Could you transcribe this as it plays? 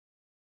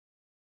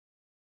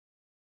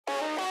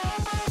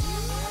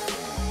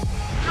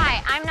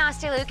I'm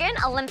Nastia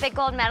Liukin, Olympic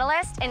gold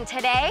medalist, and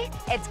today,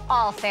 it's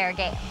all fair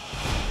game.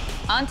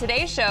 On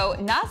today's show,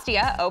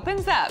 Nastia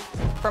opens up.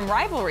 From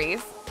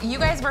rivalries, you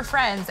guys were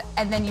friends,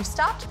 and then you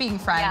stopped being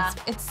friends.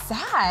 Yeah. It's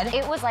sad.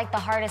 It was like the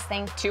hardest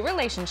thing. To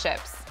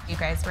relationships. You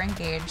guys were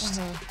engaged,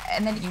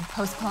 and then you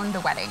postponed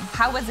the wedding.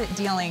 How was it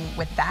dealing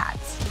with that?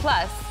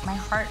 Plus, my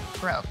heart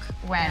broke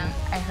when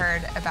I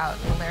heard about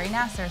the Larry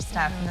Nassar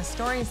stuff and the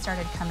stories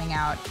started coming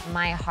out.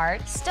 My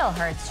heart still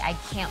hurts. I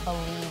can't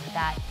believe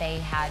that they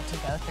had to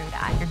go through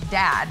that. Your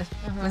dad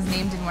was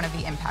named in one of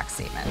the impact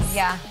statements.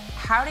 Yeah.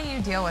 How do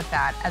you deal with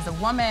that as a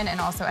woman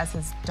and also as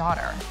his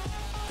daughter?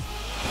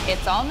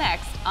 It's all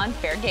next on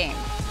Fair Game.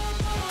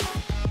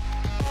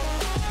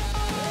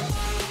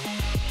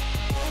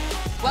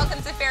 Welcome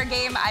to Fair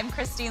Game. I'm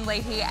Kristine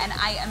Leahy, and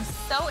I am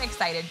so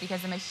excited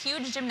because I'm a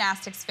huge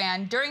gymnastics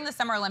fan. During the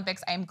Summer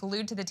Olympics, I am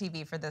glued to the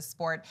TV for this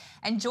sport.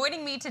 And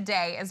joining me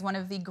today is one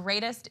of the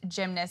greatest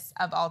gymnasts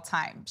of all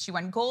time. She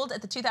won gold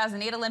at the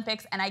 2008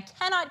 Olympics, and I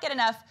cannot get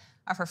enough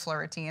of her floor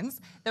routines.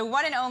 The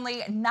one and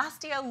only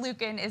Nastia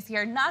Liukin is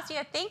here.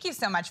 Nastia, thank you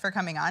so much for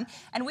coming on.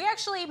 And we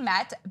actually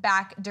met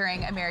back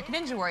during American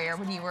Ninja Warrior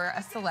when you were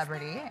a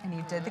celebrity and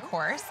you did the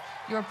course.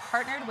 You were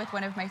partnered with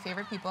one of my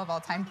favorite people of all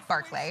time,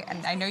 Barclay,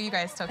 and I know you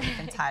guys still keep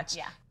in touch.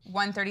 Yeah.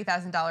 Won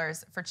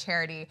 $30,000 for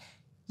charity.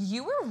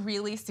 You were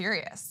really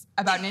serious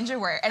about Ninja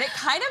Warrior, and it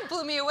kind of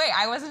blew me away.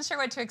 I wasn't sure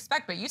what to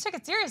expect, but you took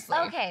it seriously.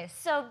 Okay,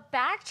 so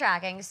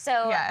backtracking.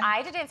 So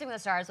I did Dancing with the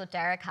Stars with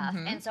Derek Huff,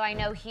 and so I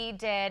know he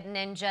did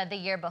Ninja the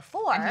year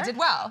before. And he did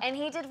well. And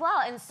he did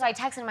well. And so I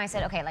texted him, I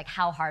said, okay, like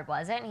how hard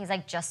was it? And he's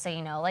like, just so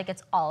you know, like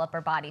it's all upper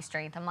body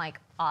strength. I'm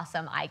like,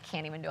 awesome, I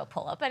can't even do a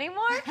pull-up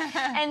anymore.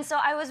 And so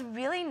I was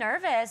really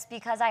nervous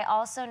because I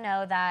also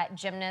know that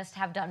gymnasts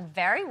have done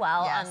very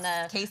well on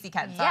the Casey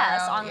Catanzaro.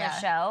 Yes, on the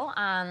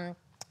show.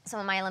 Some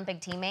of my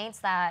Olympic teammates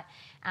that,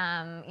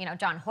 you know,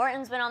 John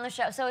Horton's been on the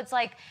show. So it's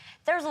like,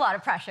 there's a lot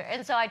of pressure.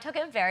 And so I took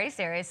it very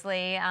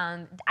seriously.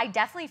 I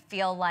definitely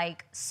feel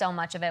like so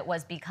much of it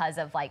was because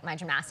of like my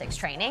gymnastics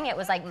training. It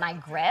was like my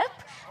grip.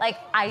 Like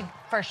I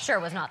for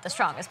sure was not the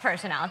strongest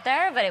person out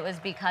there, but it was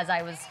because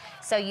I was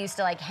so used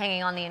to like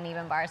hanging on the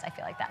uneven bars. I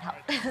feel like that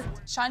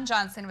helped. Shawn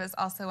Johnson was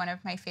also one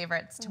of my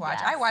favorites to watch.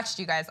 Yes. I watched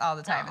you guys all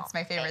the time. It's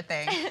my favorite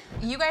thing.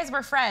 You guys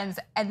were friends,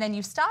 and then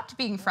you stopped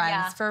being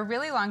friends for a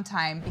really long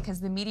time because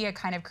the media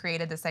kind of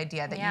created this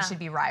idea that you should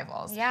be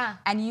rivals. Yeah.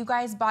 And you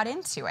guys bought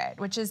into it,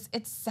 which is,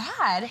 it's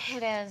sad.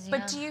 It is,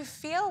 But do you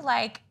feel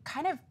like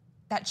kind of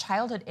that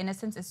childhood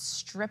innocence is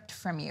stripped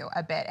from you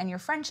a bit, and your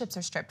friendships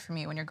are stripped from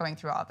you when you're going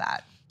through all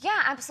that?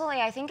 Yeah,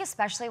 absolutely. I think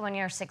especially when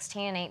you're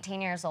 16 and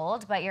 18 years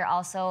old, but you're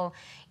also,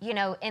 you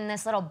know, in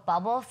this little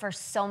bubble for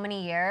so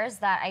many years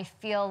that I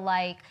feel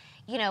like,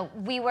 you know,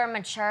 we were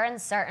mature in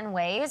certain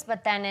ways,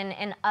 but then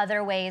in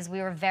other ways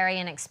we were very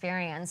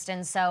inexperienced.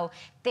 And so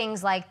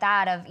things like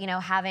that of, you know,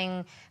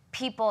 having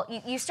people,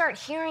 you start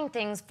hearing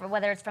things,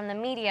 whether it's from the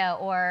media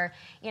or,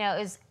 you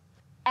know,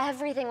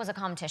 everything was a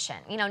competition,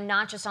 you know,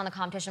 not just on the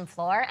competition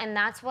floor. And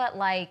that's what,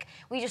 like,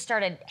 we just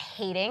started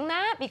hating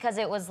that because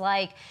it was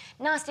like,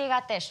 Nastia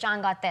got this,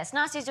 John got this,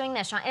 Nastia's doing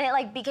this, John, and it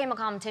like became a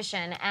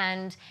competition.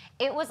 And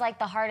it was like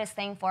the hardest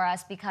thing for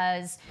us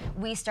because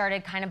we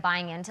started kind of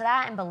buying into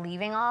that and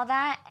believing all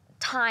that.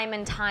 Time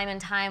and time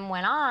and time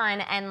went on,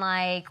 and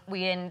like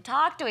we didn't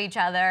talk to each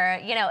other,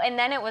 you know, and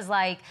then it was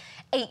like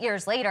 8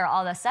 years later,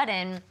 all of a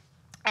sudden,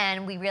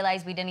 and we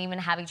realized we didn't even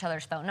have each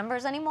other's phone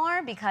numbers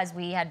anymore because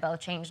we had both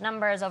changed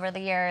numbers over the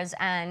years.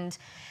 And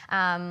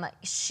I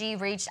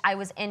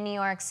was in New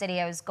York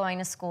City, I was going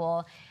to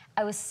school.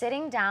 I was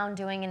sitting down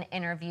doing an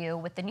interview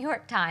with the New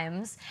York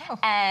Times,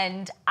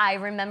 and I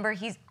remember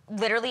he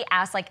literally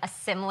asked like a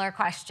similar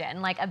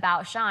question, like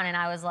about Shawn, and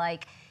I was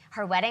like,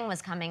 her wedding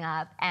was coming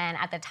up, and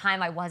at the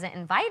time I wasn't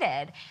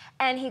invited.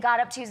 And he got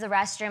up to use the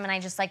restroom, and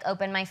I just like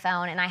opened my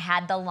phone, and I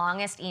had the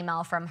longest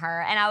email from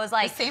her, and I was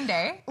like— The same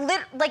day?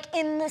 Like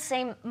in the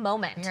same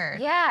moment. Weird.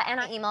 Yeah, and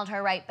I emailed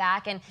her right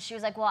back, and she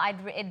was like, well,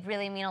 it'd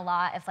really mean a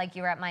lot if like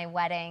you were at my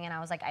wedding, and I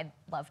was like, I'd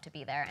love to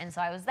be there. And so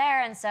I was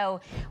there, and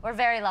so we're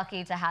very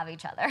lucky to have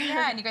each other.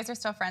 Yeah, and you guys are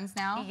still friends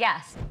now?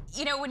 Yes.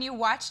 You know, when you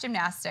watch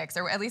gymnastics,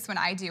 or at least when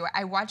I do,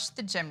 I watch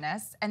the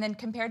gymnasts, and then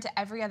compared to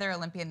every other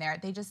Olympian there,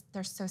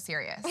 they're so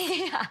serious.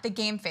 Yeah. The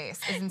game face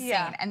is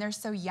insane, and they're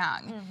so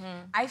young.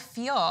 I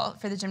feel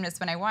for the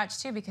gymnasts when I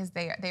watch too, because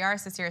they are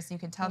so serious, and you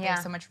can tell they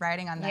have so much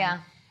riding on them. Yeah.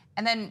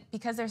 And then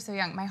because they're so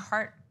young, my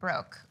heart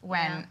broke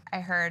when I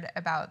heard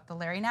about the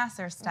Larry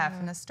Nassar stuff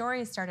and the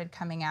stories started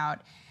coming out.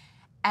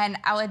 And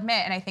I'll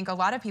admit, and I think a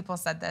lot of people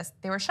said this,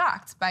 they were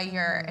shocked by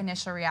your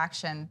initial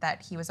reaction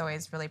that he was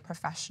always really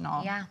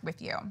professional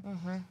with you.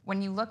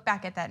 When you look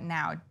back at that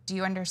now, do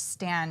you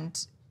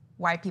understand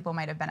why people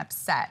might have been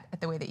upset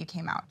at the way that you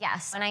came out?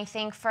 Yes, and I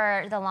think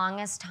for the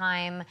longest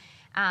time,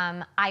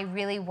 I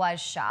really was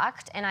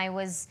shocked, and I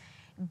was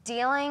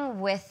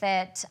dealing with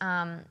it,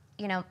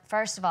 you know,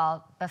 first of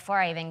all, before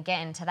I even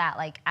get into that,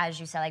 like,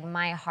 as you said, like,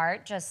 my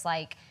heart just,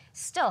 like,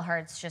 still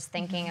hurts just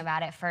thinking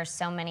about it for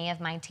so many of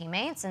my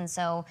teammates and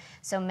so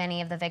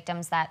many of the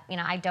victims that, you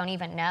know, I don't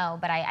even know,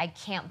 but I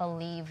can't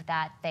believe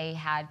that they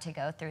had to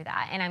go through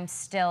that. And I'm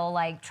still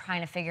like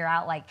trying to figure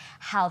out like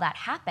how that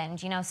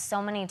happened. You know,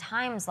 so many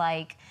times,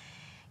 like,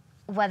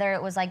 whether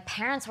it was like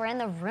parents were in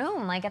the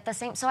room like at the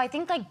same, so I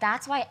think like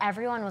that's why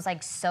everyone was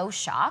like so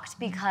shocked,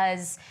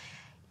 because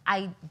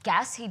I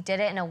guess he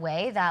did it in a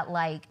way that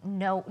like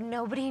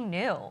nobody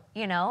knew,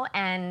 you know?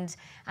 And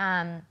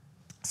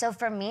so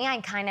for me,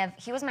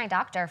 he was my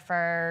doctor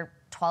for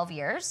 12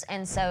 years.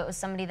 And so it was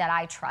somebody that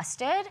I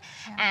trusted.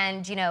 Yeah.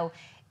 And, you know,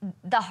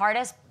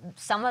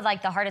 some of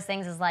like the hardest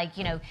things is like,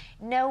 you know,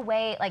 no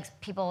way, like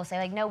people will say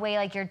like, no way,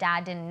 like your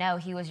dad didn't know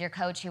he was your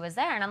coach, he was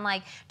there. And I'm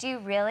like, do you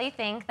really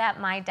think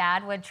that my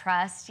dad would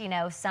trust, you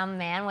know, some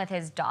man with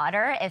his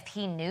daughter if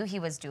he knew he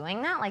was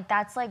doing that? Like,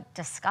 that's like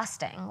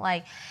disgusting.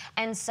 Like,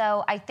 and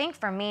so I think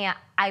for me,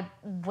 I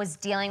was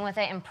dealing with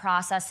it and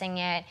processing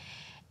it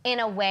in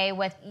a way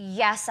with,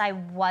 yes, I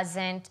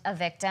wasn't a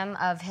victim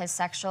of his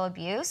sexual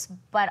abuse,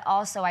 but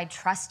also I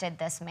trusted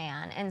this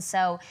man. And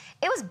so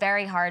it was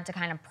very hard to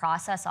kind of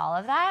process all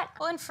of that.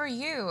 Well, and for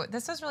you,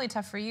 this was really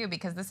tough for you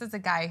because this is a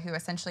guy who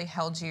essentially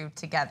held you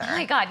together. Oh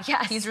my God,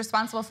 yes. He's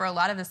responsible for a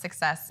lot of the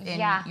success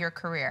in your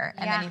career.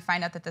 And then you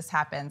find out that this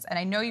happens. And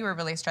I know you were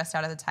really stressed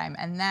out at the time.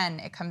 And then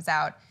it comes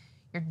out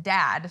your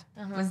dad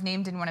was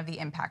named in one of the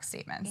impact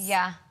statements.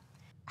 Yeah.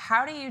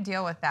 How do you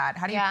deal with that?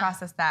 How do you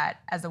process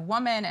that as a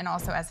woman and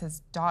also as his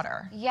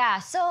daughter? Yeah,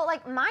 so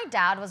like my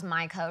dad was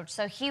my coach,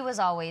 so he was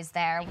always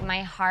there.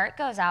 My heart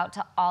goes out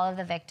to all of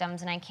the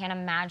victims, and I can't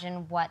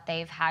imagine what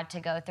they've had to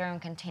go through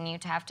and continue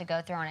to have to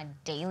go through on a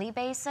daily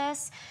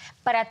basis.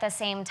 But at the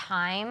same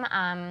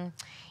time,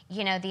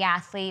 you know, the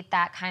athlete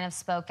that kind of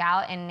spoke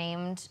out and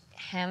named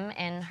him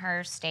in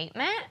her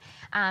statement,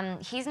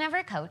 he's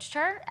never coached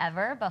her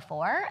ever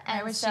before. And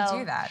why would she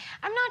do that?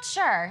 I'm not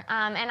sure.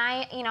 And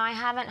I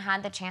haven't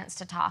had the chance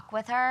to talk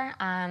with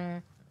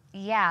her.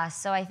 Yeah,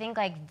 so I think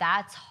like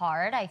that's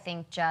hard. I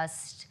think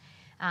just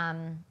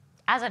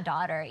as a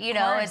daughter, you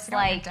know, it's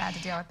like, dad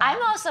to deal with that.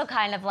 I'm also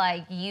kind of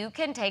like, you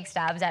can take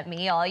stabs at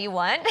me all you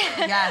want,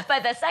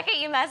 but the second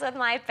you mess with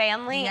my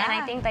family, and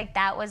I think like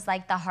that was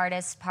like the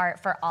hardest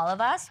part for all of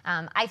us.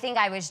 I think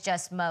I was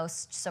just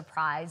most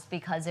surprised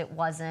because it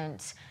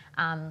wasn't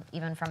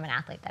even from an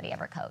athlete that he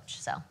ever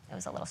coached. So it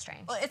was a little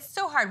strange. Well, it's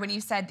so hard when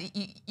you said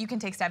you can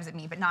take stabs at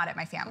me, but not at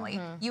my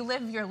family. You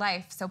live your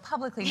life so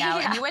publicly now,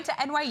 and you went to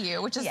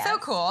NYU, which is so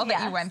cool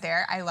that you went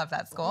there. I love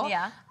that school.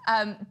 Yeah.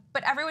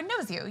 But everyone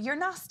knows you. You're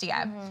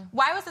Nastia.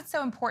 Why was it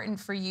so important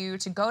for you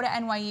to go to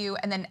NYU,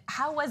 and then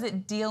how was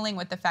it dealing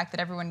with the fact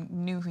that everyone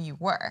knew who you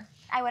were?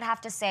 I would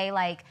have to say,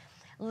 like,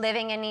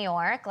 living in New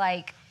York,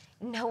 like,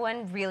 no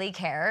one really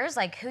cares,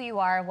 like, who you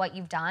are, what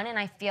you've done. And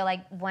I feel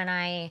like when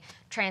I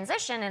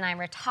transitioned and I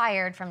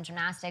retired from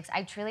gymnastics,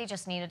 I truly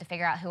just needed to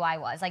figure out who I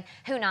was, like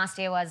who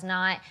Nastia was,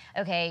 not,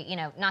 okay, you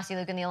know, Nastia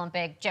Liukin, the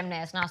Olympic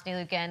gymnast,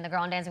 Nastia Liukin, the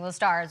girl in Dancing with the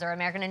Stars, or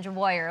American Ninja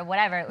Warrior, or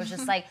whatever. It was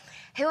just like,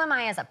 who am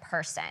I as a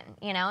person,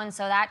 you know? And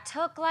so that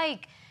took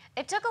like,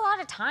 it took a lot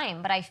of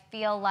time, but I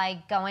feel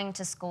like going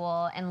to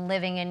school and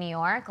living in New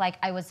York, like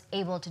I was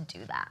able to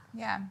do that.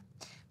 Yeah.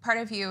 Part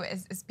of you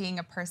is being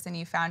a person.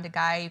 You found a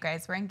guy, you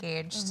guys were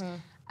engaged,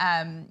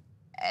 and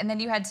then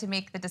you had to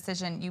make the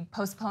decision, you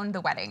postponed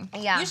the wedding.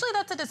 Yeah. Usually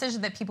that's a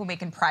decision that people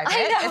make in private.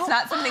 It's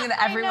not something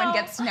that everyone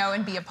gets to know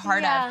and be a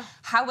part of.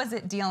 How was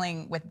it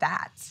dealing with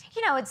that?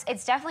 You know,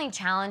 it's definitely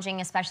challenging,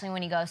 especially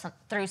when you go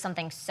through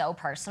something so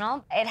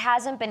personal. It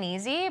hasn't been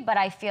easy, but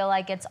I feel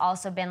like it's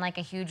also been like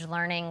a huge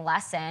learning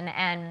lesson,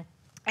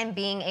 and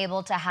being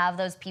able to have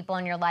those people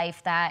in your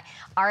life that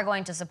are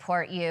going to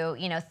support you,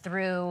 you know,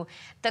 through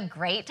the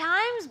great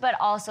times, but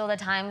also the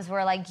times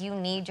where like you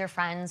need your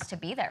friends to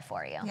be there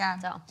for you. Yeah.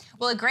 So,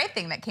 well, a great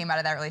thing that came out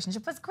of that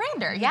relationship was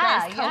Grindr. You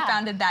guys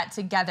co-founded that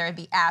together,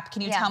 the app.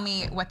 Can you tell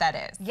me what that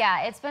is?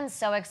 Yeah, it's been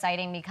so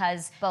exciting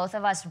because both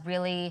of us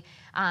really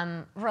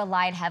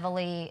relied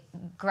heavily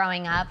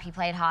growing up. He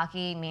played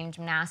hockey, me in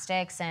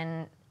gymnastics,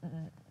 and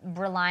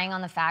relying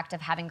on the fact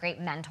of having great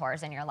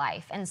mentors in your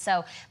life. And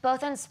so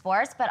both in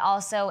sports, but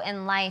also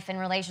in life and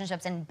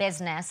relationships and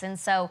business. And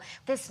so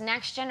this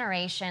next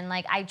generation,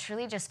 like I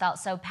truly just felt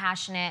so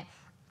passionate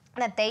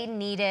that they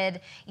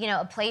needed, you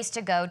know, a place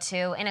to go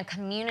to and a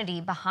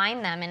community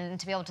behind them, and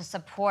to be able to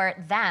support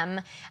them,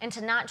 and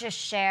to not just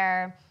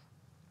share,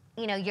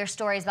 you know, your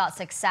stories about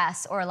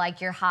success or like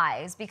your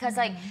highs, because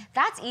like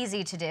that's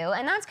easy to do,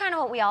 and that's kind of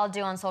what we all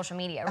do on social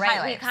media, right?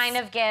 Highlights. We kind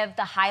of give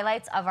the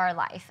highlights of our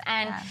life,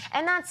 and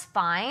that's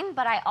fine,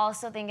 but I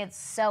also think it's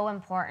so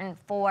important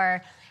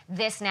for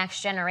this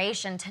next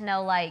generation to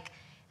know, like,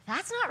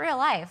 that's not real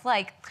life.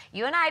 Like,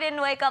 you and I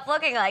didn't wake up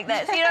looking like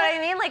this. You know what I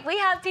mean? Like, we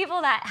have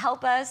people that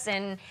help us,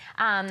 and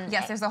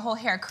yes, there's a whole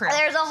hair crew.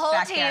 There's a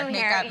whole team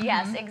here. Makeup.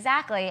 Yes,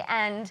 exactly.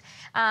 And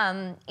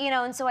you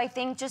know, and so I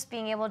think just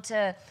being able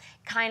to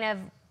kind of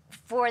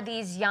for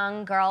these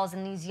young girls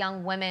and these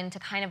young women to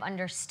kind of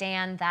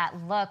understand that,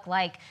 look,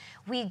 like,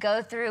 we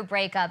go through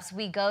breakups,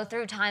 we go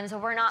through times where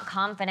we're not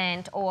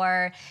confident,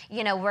 or,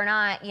 you know, we're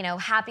not, you know,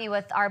 happy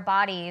with our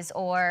bodies,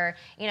 or,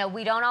 you know,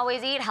 we don't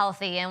always eat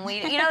healthy, and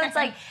we, you know, it's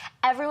like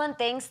everyone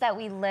thinks that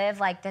we live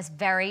like this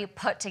very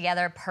put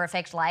together,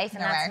 perfect life,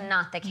 and that's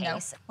not the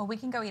case. Nope. Well, we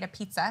can go eat a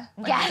pizza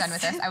when Yes. we're done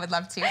with this. I would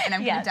love to, and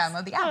I'm going to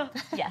download the app.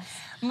 Yes.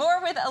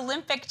 More with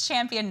Olympic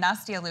champion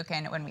Nastia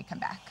Liukin when we come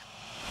back.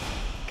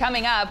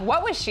 Coming up,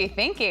 what was she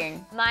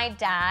thinking? My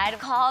dad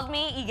called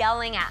me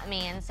yelling at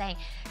me and saying,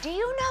 "Do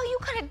you know you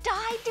could have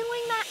died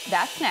doing that?"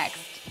 That's next.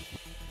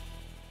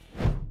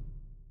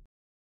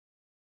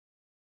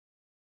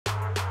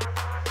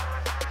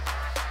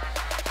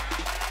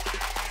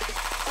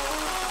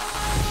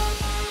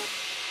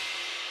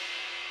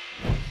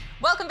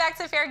 Welcome back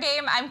to Fair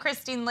Game. I'm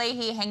Kristine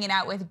Leahy, hanging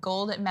out with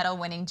gold medal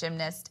winning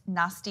gymnast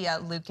Nastia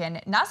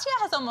Liukin. Nastia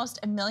has almost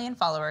 1 million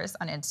followers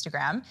on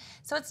Instagram,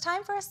 so it's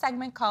time for a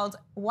segment called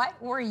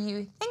What Were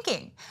You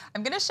Thinking?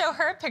 I'm gonna show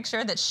her a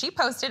picture that she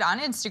posted on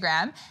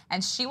Instagram,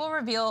 and she will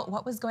reveal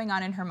what was going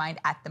on in her mind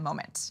at the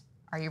moment.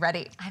 Are you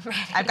ready? I'm ready.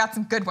 I've got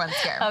some good ones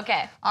here.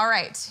 Okay. All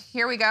right,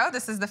 here we go.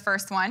 This is the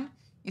first one.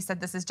 You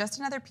said this is just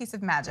another piece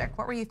of magic.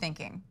 What were you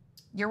thinking?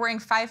 You're wearing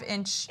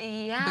 5-inch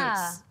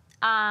boots.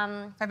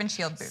 5-inch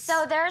shield boots.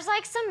 So there's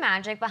like some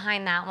magic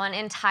behind that one.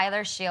 And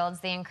Tyler Shields,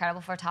 the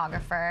incredible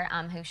photographer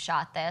who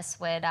shot this,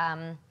 would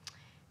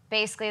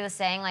basically the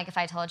saying, like, if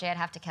I told you, I'd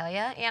have to kill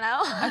you, you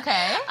know?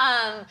 Okay.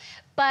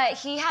 But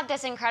he had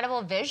this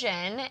incredible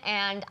vision,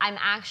 and I'm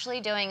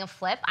actually doing a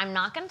flip. I'm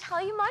not going to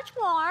tell you much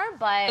more,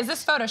 but Is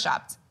this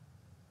photoshopped?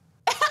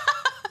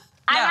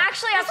 I'm No.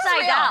 actually This is upside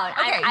real. down.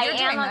 Okay, I you're am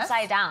doing this.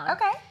 upside down.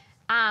 Okay.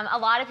 A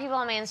lot of people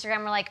on my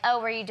Instagram were like,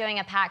 "Oh, were you doing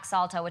a pack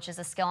salto, which is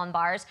a skill in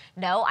bars?"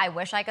 No, I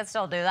wish I could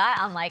still do that.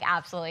 I'm like,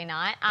 absolutely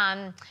not.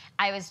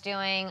 I was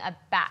doing a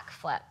back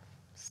flip.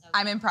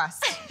 I'm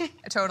impressed.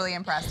 Totally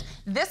impressed.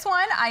 This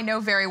one I know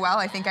very well.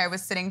 I think I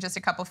was sitting just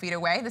a couple feet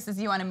away. This is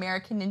you on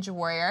American Ninja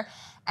Warrior.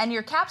 And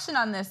your caption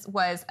on this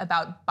was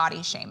about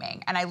body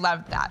shaming. And I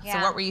loved that. Yeah.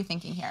 So what were you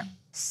thinking here?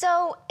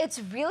 So it's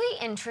really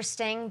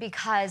interesting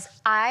because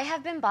I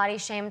have been body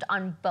shamed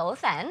on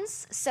both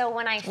ends. So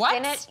when I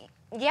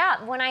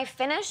when I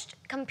finished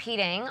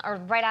competing, or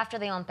right after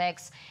the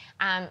Olympics,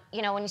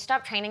 you know, when you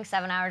stop training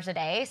 7 hours a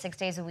day, 6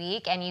 days a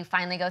week, and you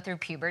finally go through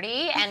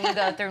puberty and you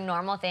go through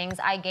normal things,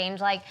 I gained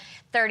like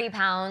 30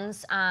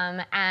 pounds,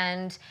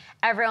 and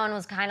everyone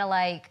was kind of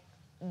like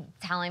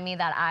telling me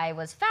that I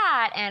was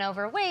fat and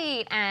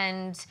overweight,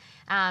 and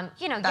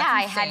you know, That's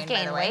I insane, had by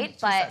gained the way. weight, She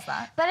says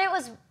that. but it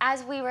was,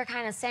 as we were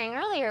kind of saying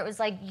earlier, it was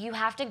like you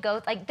have to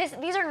go, like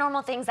these are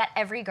normal things that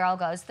every girl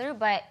goes through,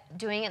 but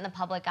doing it in the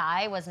public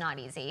eye was not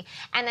easy.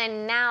 And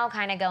then now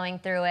kind of going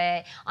through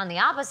it on the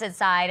opposite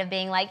side of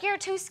being like, you're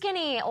too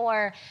skinny,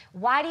 or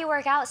why do you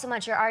work out so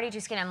much? You're already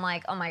too skinny. I'm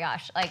like, oh my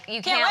gosh, like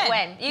you can't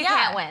win. You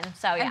can't win.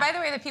 So yeah. And by the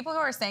way, the people who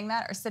are saying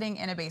that are sitting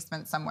in a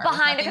basement somewhere.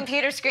 Behind a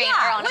computer screen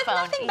or on a with phone.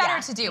 nothing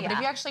better to do. But if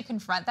you actually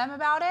confront them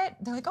about it,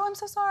 they're like, oh, I'm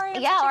so sorry. I'm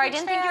such a or I huge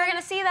didn't think you were fan."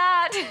 gonna see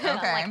that. Okay.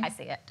 I'm like, I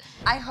see it.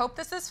 I hope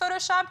this is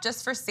Photoshop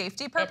just for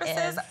safety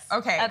purposes. is.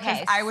 Okay, because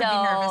Okay, I would be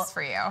so nervous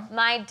for you.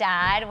 My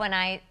dad, when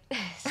I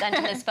sent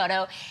him this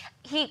photo,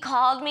 he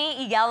called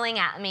me yelling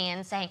at me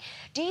and saying,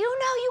 "Do you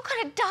know you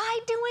could have died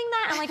doing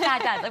that?" I'm like,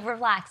 Dad, like,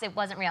 relax, it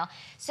wasn't real.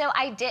 So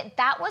I did,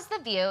 that was the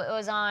view. It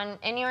was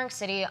in New York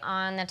City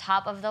on the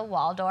top of the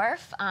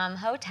Waldorf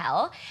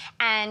Hotel.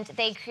 And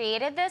they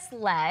created this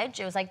ledge.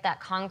 It was like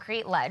that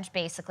concrete ledge,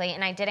 basically.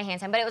 And I did a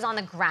handstand, but it was on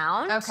the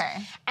ground.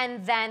 Okay.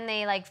 And then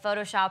they like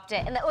Photoshopped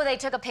it. And they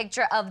took a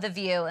picture of the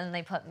view and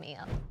they put me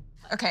up.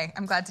 Okay,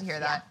 I'm glad to hear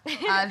that.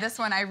 This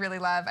one I really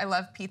love. I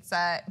love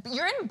pizza. But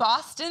you're in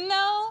Boston,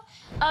 though?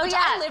 Oh, Which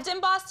yeah. I lived in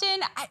Boston.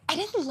 I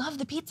didn't love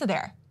the pizza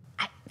there.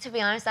 To be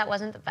honest, that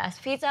wasn't the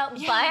best pizza,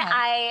 Yeah.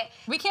 but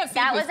We can't see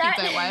that whose was at,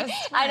 pizza it was.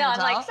 I know, I'm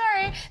Tell. like,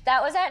 sorry.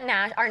 That was at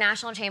our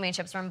national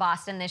championships from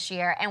Boston this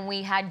year, and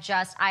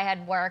I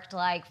had worked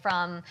like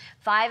from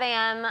 5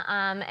 a.m.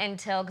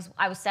 Until, because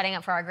I was setting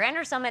up for our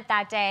Grander Summit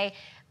that day,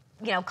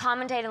 you know,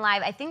 commentating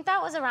live. I think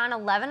that was around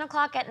 11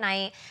 o'clock at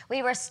night.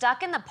 We were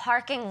stuck in the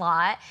parking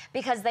lot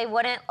because they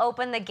wouldn't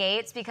open the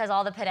gates because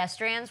all the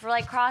pedestrians were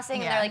like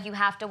crossing, and they're like, you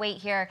have to wait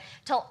here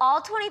till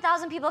all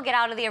 20,000 people get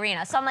out of the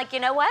arena. So I'm like, you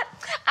know what?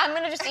 I'm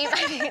gonna just eat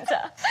my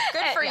pizza.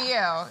 Good for you.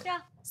 Yeah.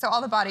 So all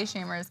the body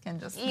shamers can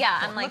just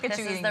I'm like, look at this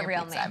you is eating the your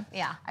real pizza. me.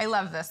 Yeah. I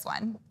love this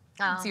one.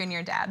 It's you and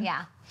your dad.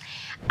 Yeah.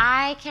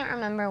 I can't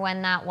remember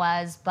when that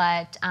was,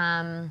 but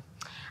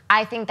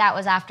I think that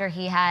was after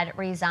he had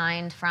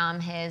resigned from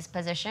his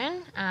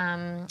position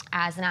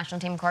as the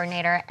national team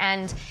coordinator.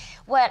 And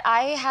what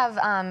I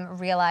have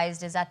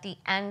realized is at the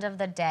end of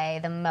the day,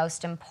 the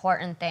most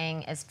important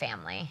thing is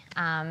family.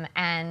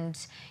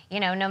 And, you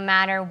know, no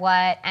matter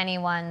what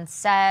anyone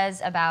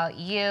says about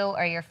you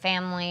or your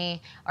family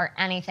or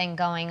anything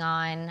going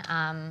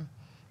on,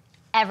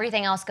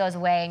 everything else goes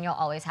away and you'll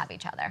always have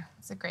each other.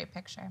 It's a great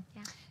picture.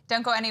 Yeah.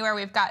 Don't go anywhere.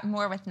 We've got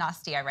more with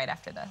Nastia right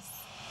after this.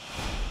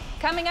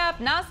 Coming up,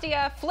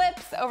 Nastia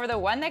flips over the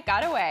one that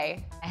got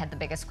away. I had the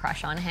biggest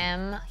crush on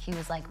him. He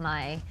was like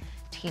my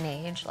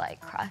teenage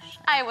crush.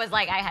 I was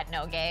like, I had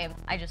no game.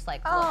 I just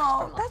looked from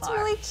afar. That's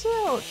really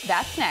cute.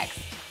 That's next.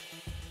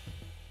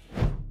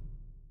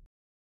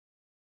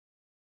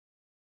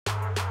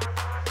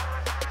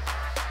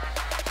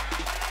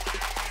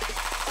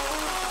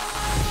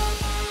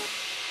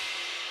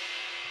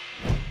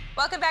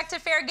 Welcome back to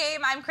Fair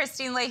Game. I'm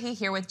Kristine Leahy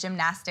here with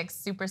gymnastics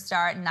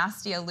superstar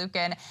Nastia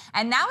Liukin.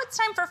 And now it's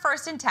time for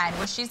First and 10,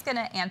 where she's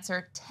gonna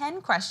answer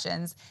 10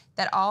 questions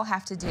that all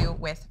have to do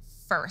with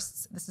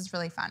firsts. This is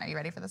really fun. Are you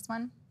ready for this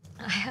one?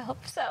 I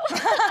hope so.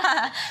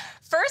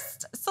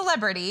 First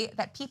celebrity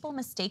that people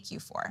mistake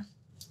you for.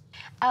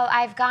 Oh,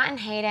 I've gotten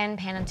Hayden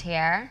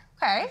Panettiere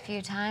Okay. a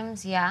few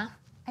times, yeah.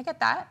 I get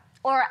that.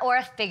 Or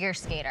a figure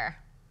skater.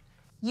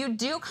 You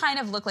do kind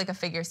of look like a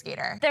figure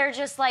skater. They're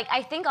just like,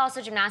 I think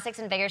also gymnastics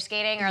and figure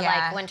skating are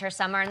Yeah. like winter,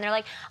 summer, and they're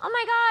like, oh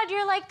my God,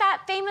 you're like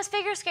that famous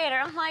figure skater.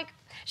 I'm like,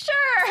 sure.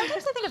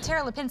 Sometimes I think of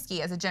Tara Lipinski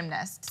as a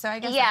gymnast, so I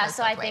guess Yeah, that goes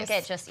so I both think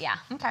ways. it just, yeah.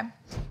 Okay.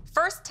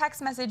 First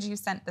text message you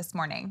sent this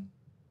morning.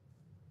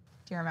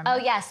 Do you remember? Oh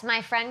yes,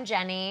 my friend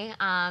Jenny,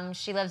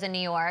 she lives in New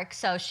York,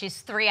 so she's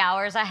 3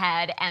 hours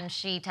ahead, and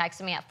she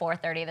texted me at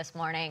 4:30 this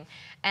morning,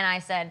 and I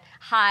said,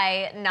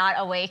 hi, not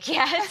awake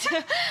yet.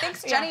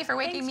 Thanks, Jenny, Yeah. for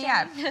waking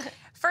Thanks, me up.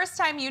 First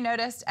time you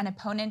noticed an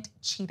opponent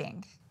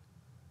cheating.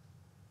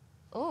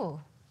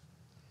 Ooh.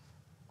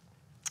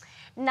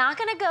 Not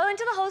gonna go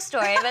into the whole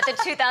story about the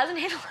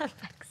 2008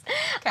 Olympics.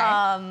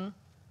 Okay.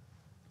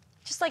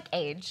 Just like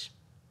age.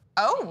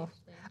 Oh,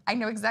 I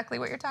know exactly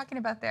what you're talking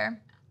about there.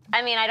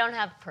 I mean, I don't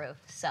have proof,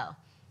 so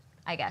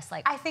I guess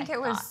I think it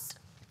was,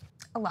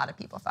 a lot of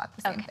people thought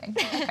the same thing.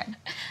 Okay.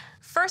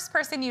 First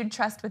person you'd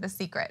trust with a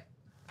secret.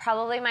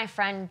 probably my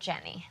friend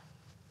Jenny.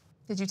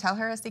 Did you tell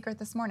her a secret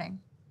this morning?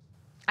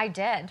 I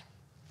did.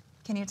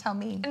 Can you tell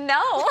me?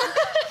 No.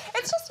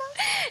 It's just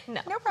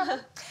No. no problem.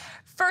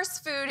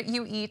 First food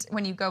you eat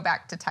when you go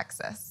back to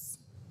Texas.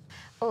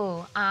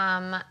 Ooh,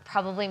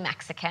 probably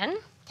Mexican.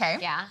 Okay.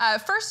 Yeah.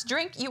 First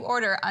drink you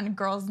order on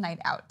girls' night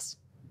out.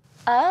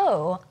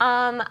 Oh,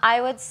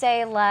 I would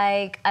say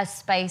like a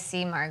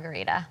spicy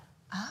margarita.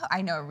 Oh,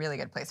 I know a really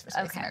good place for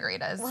spicy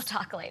margaritas. We'll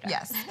talk later.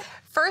 Yes.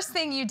 First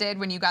thing you did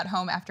when you got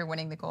home after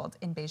winning the gold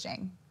in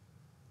Beijing.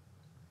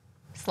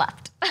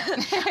 Slept.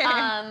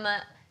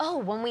 Oh,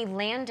 when we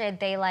landed,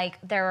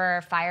 there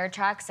were fire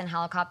trucks and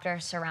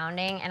helicopters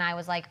surrounding, and I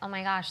was like, oh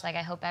my gosh, I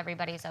hope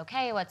everybody's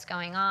okay, what's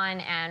going on?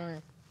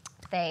 And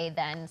they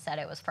then said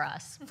it was for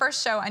us.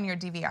 First show on your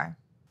DVR.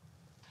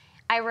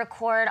 I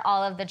record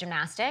all of the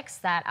gymnastics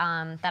that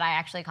I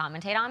actually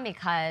commentate on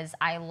because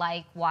I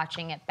like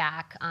watching it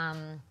back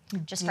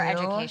just for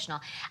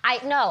educational.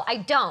 No, I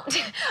don't,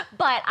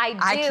 but I do.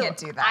 I can't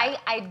do that.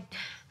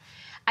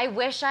 I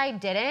wish I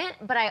didn't,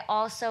 but I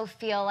also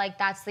feel like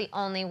that's the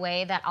only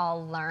way that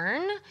I'll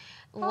learn.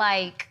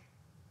 Like,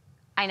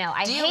 I know,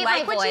 I hate my voice. Do you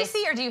like what you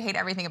see, or do you hate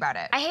everything about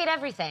it? I hate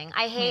everything.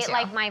 I hate too.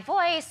 my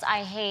voice.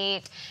 I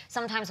hate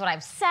sometimes what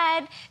I've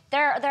said.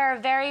 There are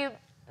very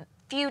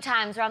few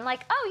times where I'm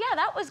like, oh yeah,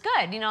 that was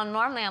good.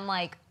 Normally I'm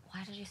like,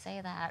 why did you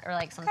say that? Or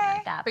something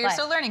like that. But you're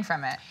still learning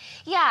from it.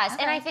 Yes,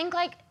 Okay. and I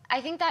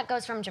think that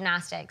goes from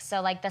gymnastics.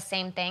 So the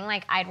same thing,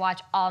 I'd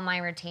watch all my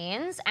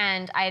routines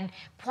and I'd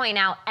point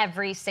out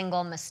every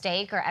single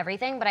mistake or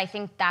everything, but I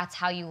think that's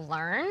how you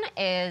learn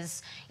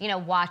is,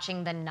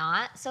 watching the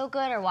not so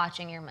good or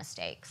watching your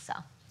mistakes, so.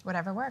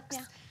 Whatever works.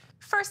 Yeah.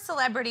 First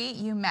celebrity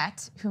you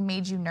met who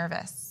made you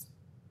nervous.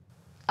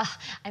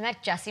 I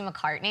met Jesse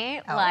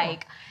McCartney, Oh.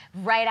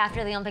 right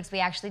after the Olympics. We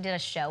actually did a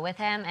show with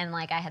him, and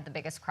I had the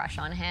biggest crush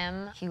on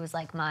him. He was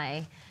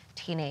my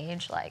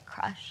teenage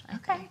crush. I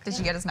think. Did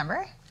you get his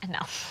number? No.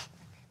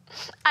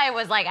 I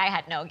was I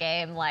had no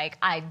game.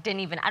 I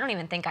don't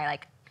even think I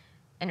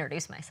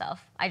introduced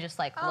myself. I just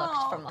looked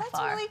from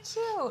afar. That's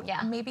really cute.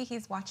 Yeah. Maybe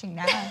he's watching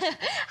now.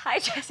 Hi,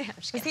 Jesse. I'm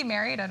just Is kidding. he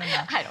married? I don't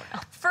know. I don't know.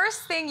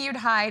 First thing you'd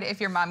hide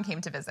if your mom came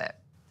to visit.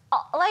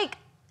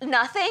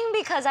 Nothing,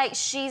 because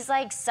she's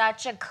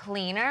such a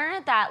cleaner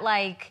that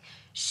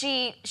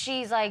she's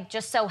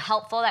just so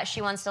helpful that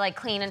she wants to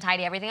clean and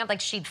tidy everything up.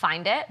 She'd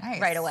find it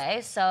right away.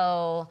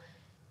 So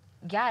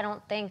yeah, I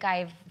don't think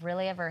I've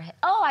really ever hid.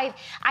 Oh,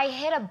 I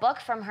hid a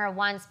book from her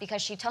once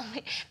because she told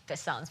me,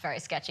 this sounds very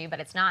sketchy, but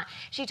it's not.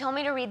 She told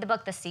me to read the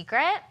book The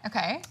Secret.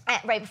 Okay.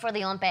 Right before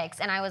the Olympics,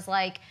 and I was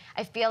I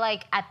feel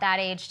at that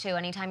age too,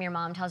 anytime your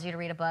mom tells you to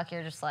read a book,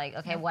 you're just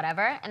okay,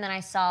 whatever. And then I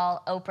saw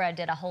Oprah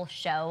did a whole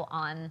show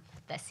on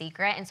The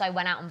Secret, and so I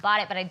went out and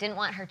bought it, but I didn't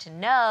want her to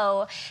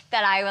know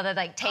that I would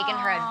have taken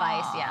her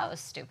advice. Yeah, it was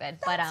stupid.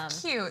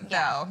 That's cute,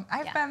 yeah, though.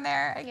 I've been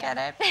there. I get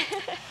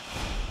it.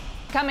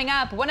 Coming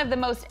up, one of the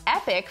most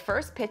epic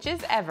first pitches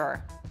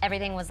ever.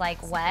 Everything was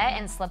wet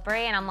and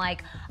slippery, and I'm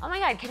like, oh my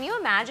God, can you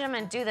imagine I'm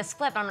gonna do this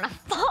flip? I'm gonna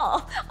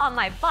fall on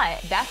my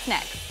butt. That's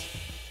next.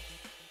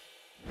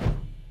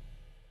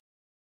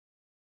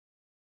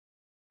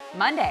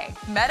 Monday.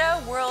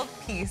 Meta World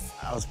Peace.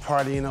 I was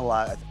partying a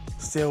lot.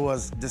 Still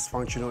was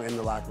dysfunctional in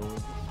the locker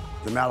room.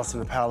 The Malice in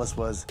the Palace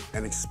was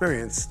an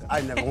experience I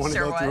never want to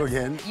Sure go through was.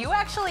 again. You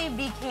actually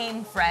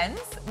became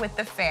friends with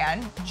the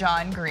fan,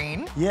 John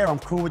Green. Yeah, I'm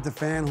cool with the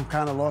fan who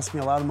kind of lost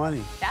me a lot of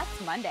money. That's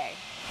Monday.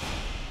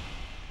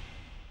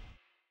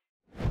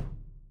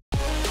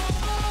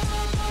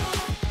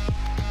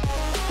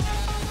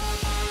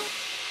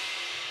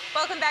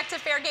 Welcome back to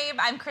Fair Game.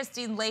 I'm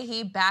Kristine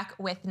Leahy, back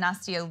with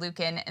Nastia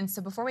Liukin. And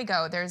so before we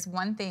go, there's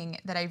one thing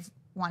that I've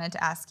wanted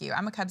to ask you.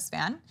 I'm a Cubs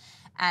fan,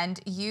 and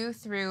you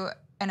threw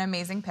an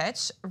amazing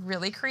pitch,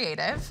 really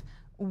creative.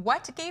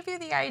 What gave you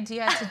the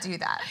idea to do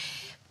that?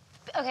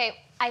 Okay,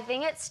 I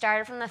think it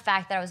started from the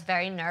fact that I was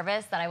very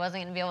nervous that I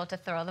wasn't gonna be able to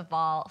throw the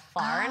ball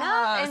far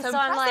enough. And so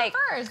I'm like,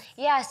 first.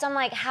 yeah, so I'm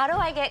like, how do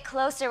I get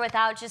closer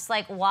without just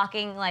like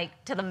walking like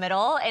to the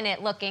middle and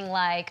it looking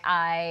like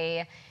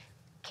I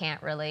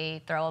can't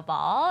really throw a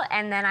ball?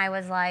 And then I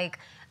was like,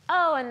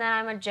 oh, and then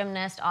I'm a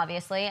gymnast,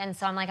 obviously. And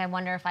so I'm like, I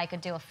wonder if I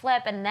could do a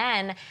flip. And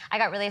then I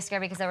got really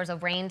scared because there was a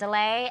rain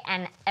delay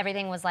and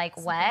everything was like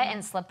wet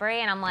and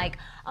slippery. And I'm like,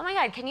 oh my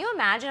God, can you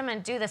imagine I'm gonna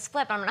do this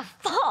flip? I'm gonna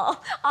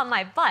fall on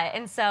my butt.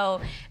 And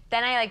so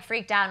then I like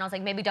freaked out and I was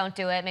like, maybe don't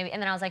do it. Maybe.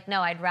 And then I was like,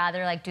 no, I'd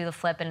rather like do the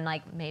flip and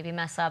like maybe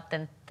mess up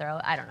than throw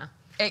it. I don't know.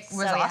 It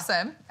was So, yeah.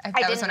 awesome.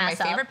 That was one of my didn't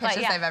mess favorite up, but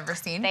pitches yeah. I've ever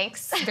seen.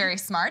 Thanks. Very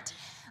smart.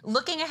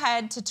 Looking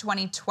ahead to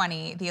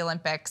 2020, the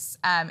Olympics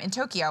in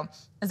Tokyo,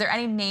 is there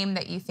any name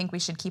that you think we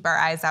should keep our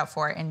eyes out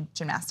for in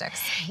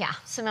gymnastics? Yeah,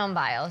 Simone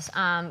Biles.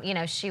 You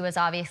know, she was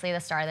obviously the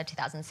star of the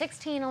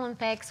 2016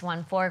 Olympics,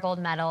 won 4 gold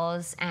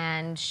medals,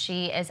 and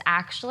she is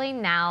actually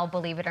now,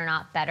 believe it or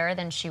not, better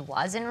than she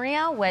was in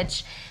Rio,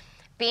 which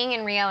being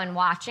in Rio and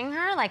watching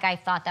her, like I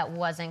thought that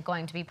wasn't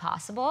going to be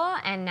possible.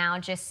 And now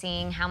just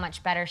seeing how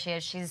much better she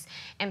is, she's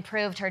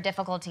improved her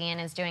difficulty and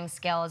is doing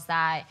skills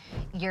that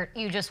you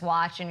just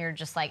watch and you're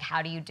just like,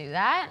 how do you do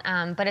that?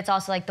 But it's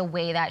also like the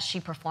way that she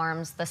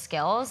performs the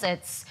skills.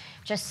 It's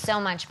just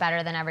so much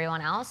better than everyone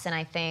else. And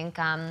I think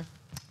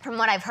from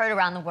what I've heard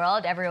around the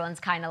world, everyone's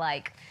kind of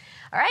like,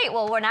 all right,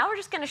 well, now we're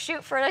just gonna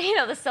shoot for, you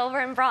know, the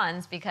silver and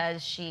bronze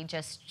because she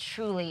just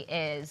truly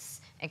is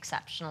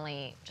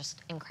exceptionally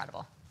just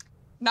incredible.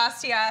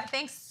 Nastia,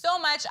 thanks so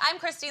much. I'm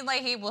Kristine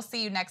Leahy. We'll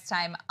see you next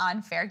time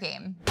on Fair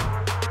Game.